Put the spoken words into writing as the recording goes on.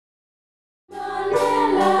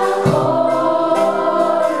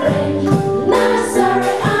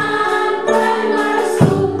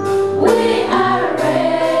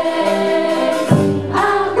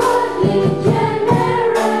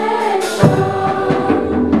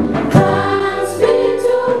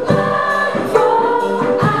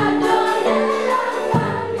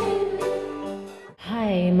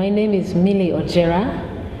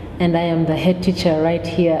and I am the head teacher right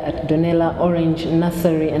here at Donela Orange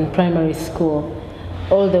Nursery and Primary School,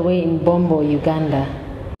 all the way in Bombo, Uganda.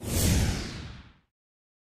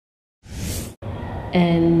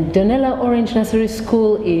 And Donela Orange Nursery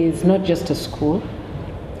School is not just a school.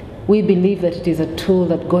 We believe that it is a tool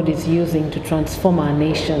that God is using to transform our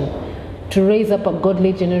nation, to raise up a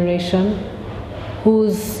godly generation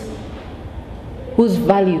whose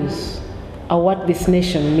values are what this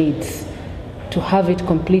nation needs, to have it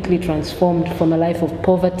completely transformed from a life of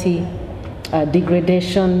poverty,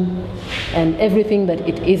 degradation, and everything that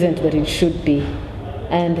it isn't that it should be.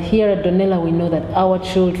 And here at Donela, we know that our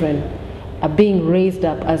children are being raised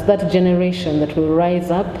up as that generation that will rise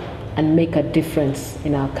up and make a difference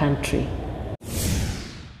in our country.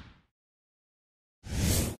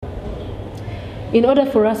 In order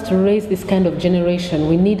for us to raise this kind of generation,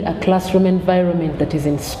 we need a classroom environment that is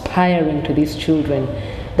inspiring to these children,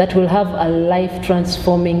 that will have a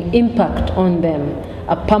life-transforming impact on them,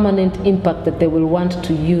 a permanent impact that they will want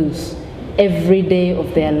to use every day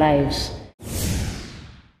of their lives.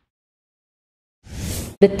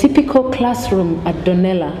 The typical classroom at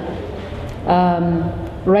Donela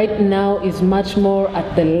right now is much more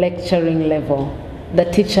at the lecturing level. The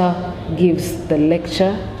teacher gives the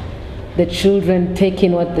lecture, the children take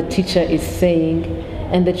in what the teacher is saying,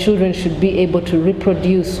 and the children should be able to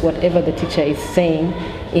reproduce whatever the teacher is saying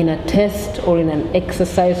in a test or in an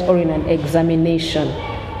exercise or in an examination,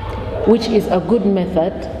 which is a good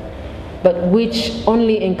method, but which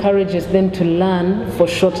only encourages them to learn for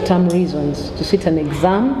short-term reasons, to sit an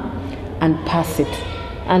exam and pass it.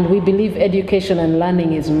 And we believe education and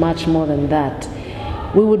learning is much more than that.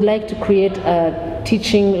 We would like to create a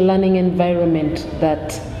teaching learning environment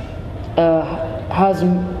that has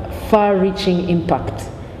far-reaching impact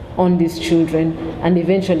on these children, and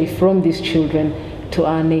eventually from these children to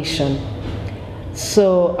our nation.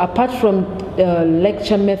 So apart from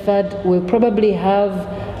lecture method, we'll probably have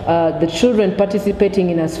the children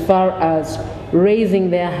participating in as far as raising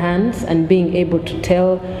their hands and being able to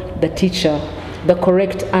tell the teacher the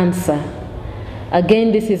correct answer.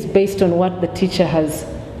 Again, this is based on what the teacher has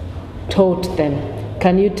taught them.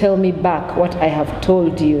 Can you tell me back what I have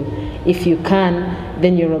told you? If you can,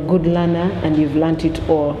 then you're a good learner and you've learnt it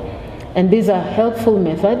all. And these are helpful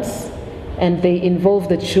methods and they involve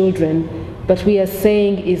the children, but we are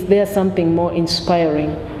saying, is there something more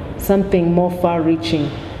inspiring, something more far-reaching,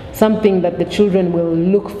 something that the children will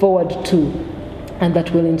look forward to and that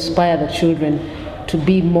will inspire the children to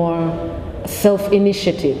be more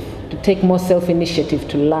self-initiative, to take more self-initiative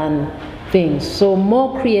to learn things. So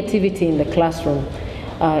more creativity in the classroom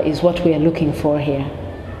is what we are looking for here.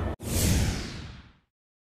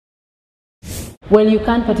 Well, you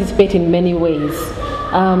can participate in many ways.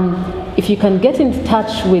 If you can get in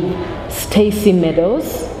touch with Stacy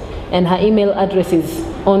Meadows, and her email address is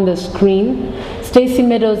on the screen. Stacy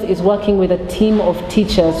Meadows is working with a team of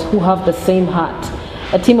teachers who have the same heart.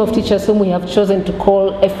 A team of teachers whom we have chosen to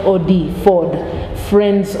call FOD,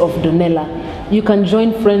 Friends of Donela. You can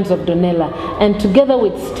join Friends of Donela, and together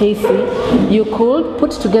with Stacy, you could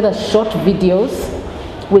put together short videos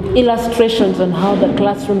with illustrations on how the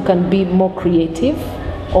classroom can be more creative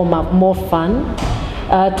or more fun.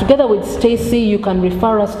 Together with Stacy, you can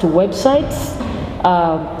refer us to websites,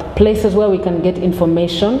 places where we can get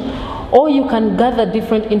information, or you can gather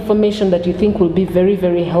different information that you think will be very,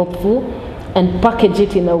 very helpful and package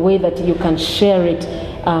it in a way that you can share it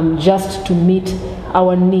just to meet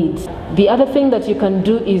our needs. The other thing that you can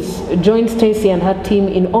do is join Stacy and her team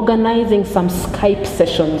in organizing some Skype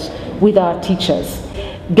sessions with our teachers.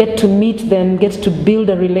 Get to meet them, get to build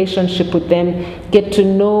a relationship with them, get to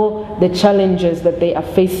know the challenges that they are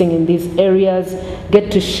facing in these areas,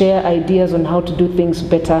 get to share ideas on how to do things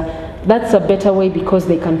better. That's a better way because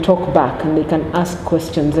they can talk back and they can ask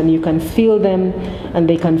questions and you can feel them and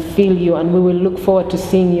they can feel you, and we will look forward to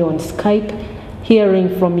seeing you on Skype,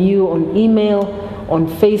 hearing from you on email, on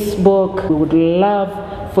Facebook. We would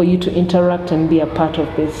love for you to interact and be a part of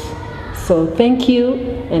this. So thank you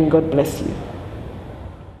and God bless you.